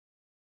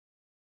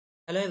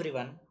Hello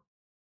everyone.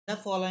 The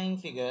following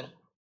figure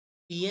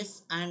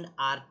PS and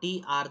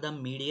RT are the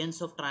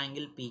medians of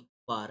triangle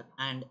PQR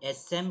and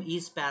SM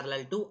is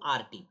parallel to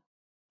RT.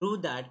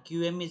 Prove that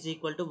QM is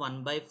equal to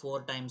 1 by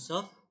 4 times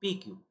of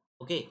PQ.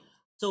 Okay.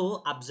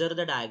 So observe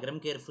the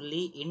diagram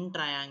carefully. In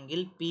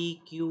triangle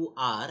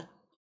PQR,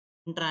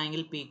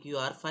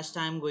 first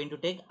I am going to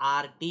take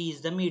RT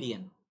is the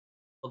median.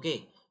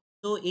 Okay.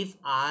 So if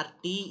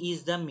RT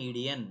is the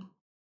median,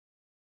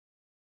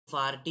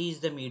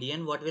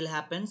 what will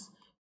happen?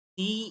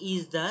 T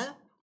is the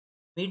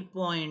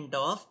midpoint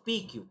of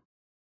PQ.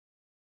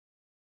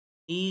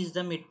 T is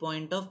the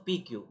midpoint of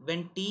PQ.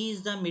 When T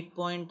is the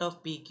midpoint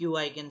of PQ,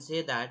 I can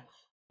say that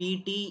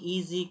PT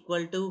is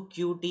equal to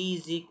QT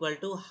is equal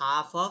to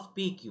half of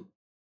PQ.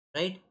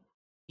 Right?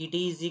 PT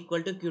is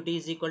equal to QT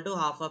is equal to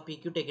half of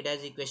PQ. Take it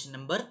as equation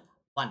number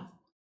 1.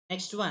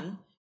 Next one,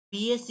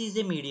 PS is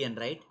a median,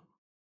 right?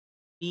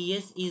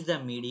 PS is the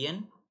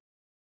median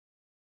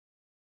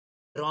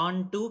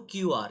drawn to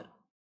QR.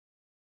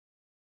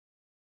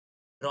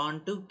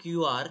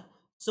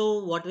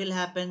 So what will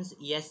happen?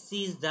 S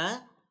is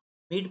the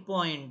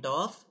midpoint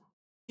of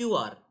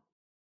QR.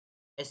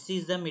 S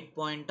is the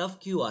midpoint of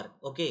QR.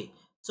 Okay.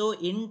 So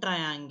in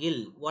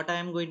triangle, what I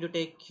am going to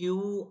take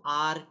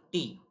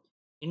QRT.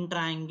 In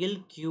triangle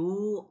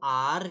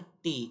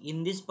QRT,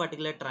 in this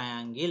particular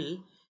triangle,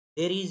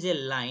 there is a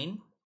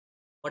line.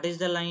 What is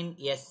the line?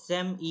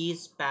 SM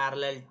is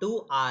parallel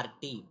to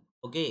RT.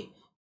 Okay.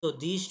 So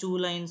these two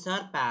lines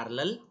are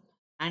parallel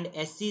and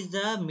S is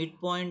the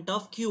midpoint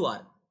of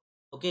QR.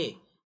 Okay.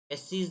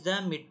 S is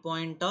the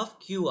midpoint of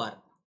QR.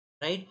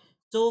 Right.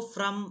 So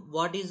from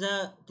what is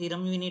the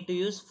theorem we need to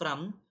use?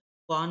 From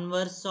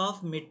converse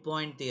of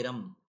midpoint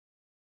theorem.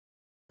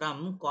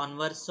 From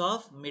converse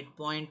of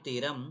midpoint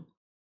theorem,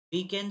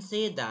 we can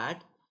say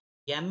that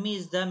M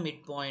is the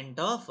midpoint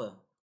of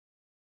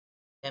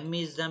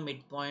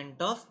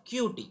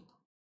QT,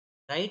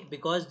 right?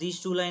 Because these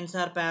two lines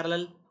are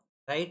parallel,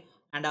 right?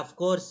 And of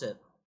course,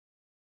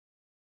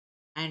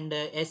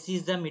 S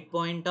is the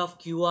midpoint of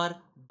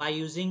QR. By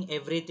using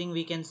everything,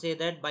 we can say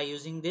that by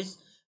using this,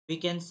 we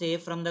can say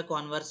from the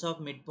converse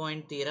of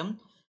midpoint theorem,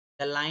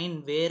 the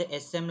line where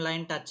SM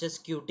line touches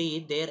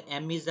QT, there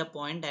M is the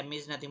point, M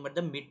is nothing but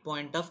the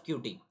midpoint of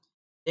QT.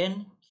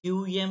 Then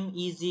QM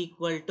is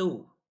equal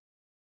to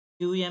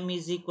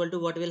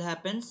what will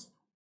happen?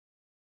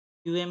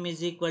 QM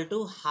is equal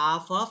to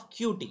half of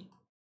QT.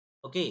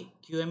 Okay,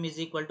 QM is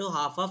equal to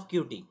half of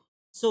QT.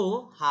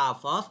 So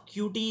half of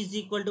QT is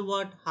equal to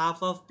what?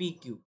 Half of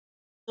PQ.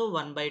 So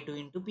 1 by 2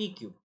 into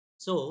PQ.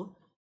 So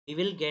we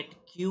will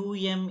get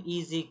QM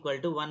is equal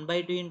to 1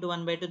 by 2 into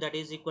 1 by 2, that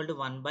is equal to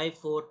 1 by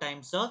 4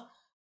 times of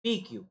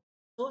PQ.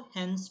 So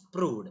hence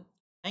proved.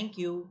 Thank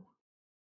you.